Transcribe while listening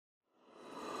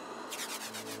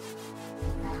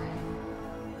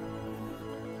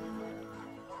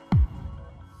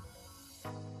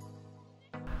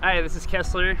Hi, this is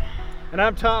Kessler. And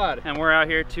I'm Todd. And we're out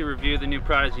here to review the new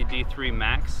Prodigy D3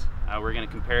 Max. We're going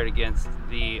to compare it against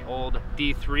the old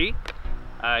D3,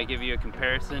 give you a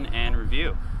comparison and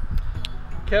review.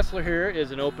 Kessler here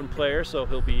is an open player, so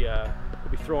he'll be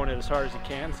throwing it as hard as he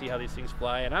can, see how these things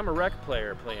fly. And I'm a rec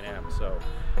player playing amp, so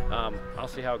I'll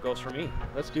see how it goes for me.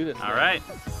 Let's do this. All right.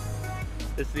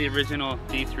 This is the original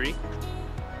D3.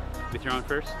 Be throwing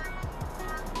first.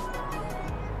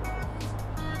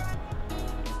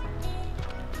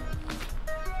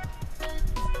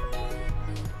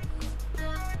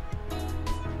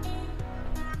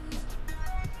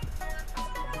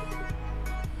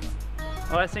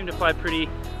 Well, that seemed to fly pretty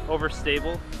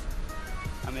overstable.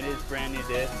 It is brand new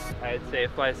disc. I'd say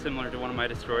it flies similar to one of my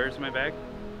destroyers in my bag.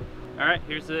 All right,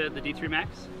 here's the D3 Max.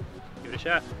 Give it a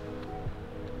shot.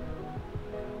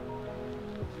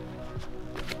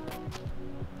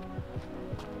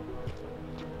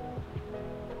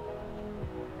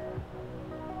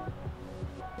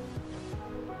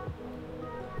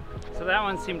 So that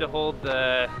one seemed to hold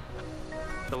the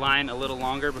line a little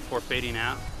longer before fading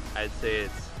out. I'd say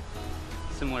it's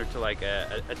similar to like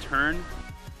a turn.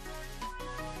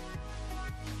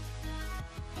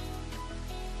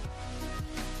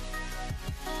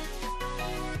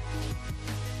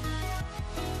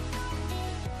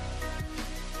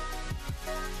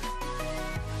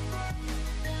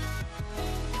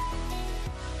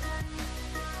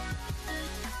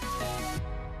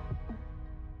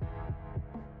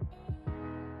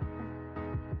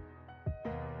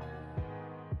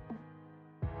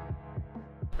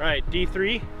 All right,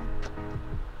 D3.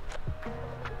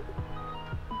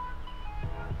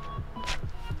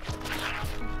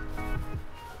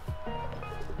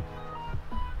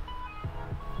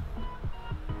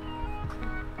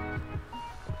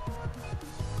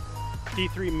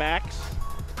 D3 Max.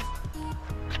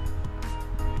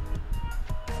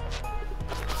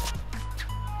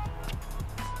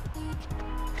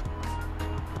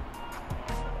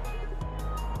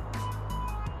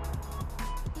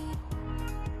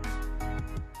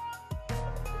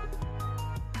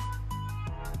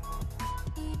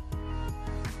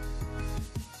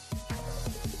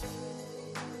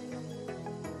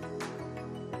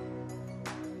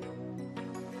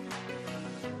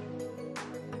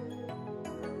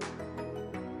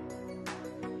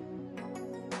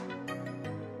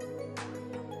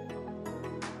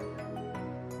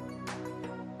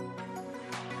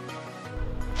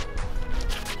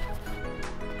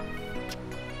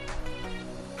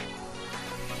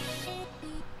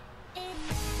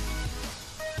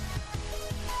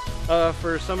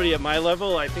 For somebody at my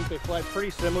level, I think they fly pretty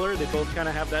similar. They both kind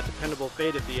of have that dependable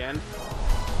fade at the end.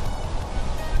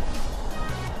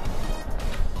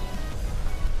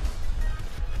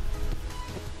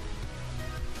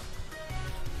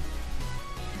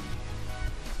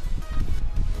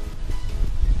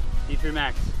 D3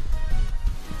 Max.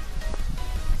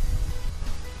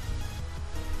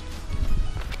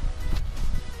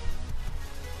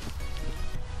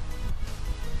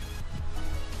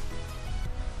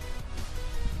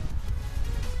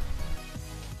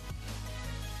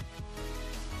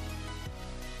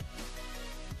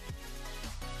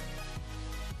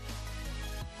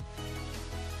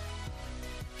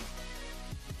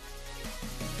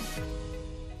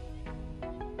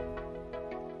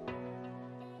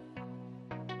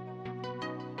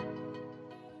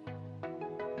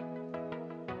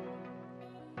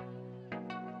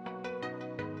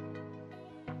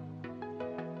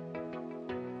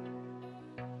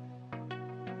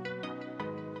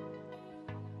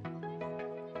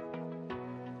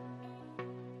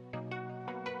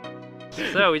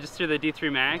 So we just threw the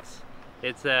D3 Max.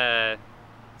 It's a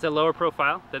lower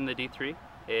profile than the D3.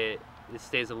 It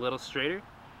stays a little straighter,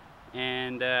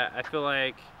 and I feel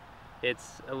like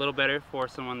it's a little better for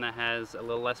someone that has a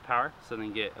little less power, so they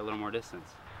can get a little more distance.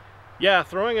 Yeah,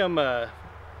 throwing them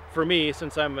for me,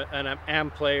 since I'm an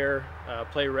amp player,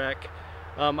 play rec,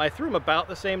 I threw them about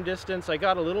the same distance. I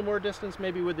got a little more distance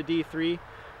maybe with the D3,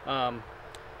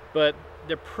 but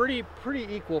they're pretty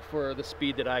equal for the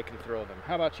speed that I can throw them.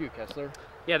 How about you, Kessler?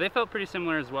 Yeah, they felt pretty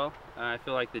similar as well. I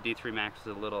feel like the D3 Max is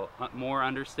a little more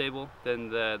understable than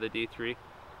the D3.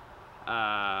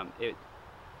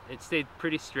 It stayed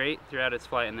pretty straight throughout its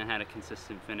flight and then had a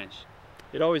consistent finish.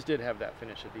 It always did have that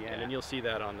finish at the end, yeah. And you'll see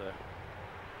that on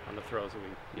the throws that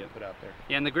we put out there.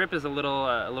 Yeah, and the grip is a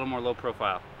little more low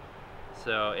profile,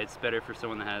 so it's better for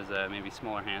someone that has maybe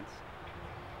smaller hands,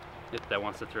 if that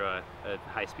wants to throw a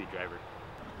high-speed driver.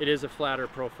 It is a flatter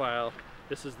profile.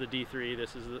 This is the D3,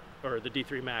 this is the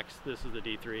D3 Max, this is the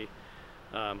D3.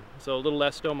 So a little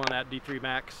less dome on that D3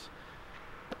 Max.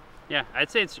 Yeah,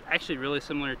 I'd say it's actually really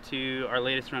similar to our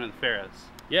latest run of the Pharaohs.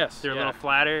 Yes. They're a little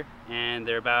flatter and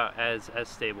they're about as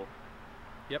stable.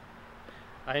 Yep.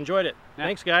 I enjoyed it. Yeah.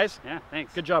 Thanks, guys. Yeah,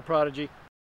 thanks. Good job, Prodigy.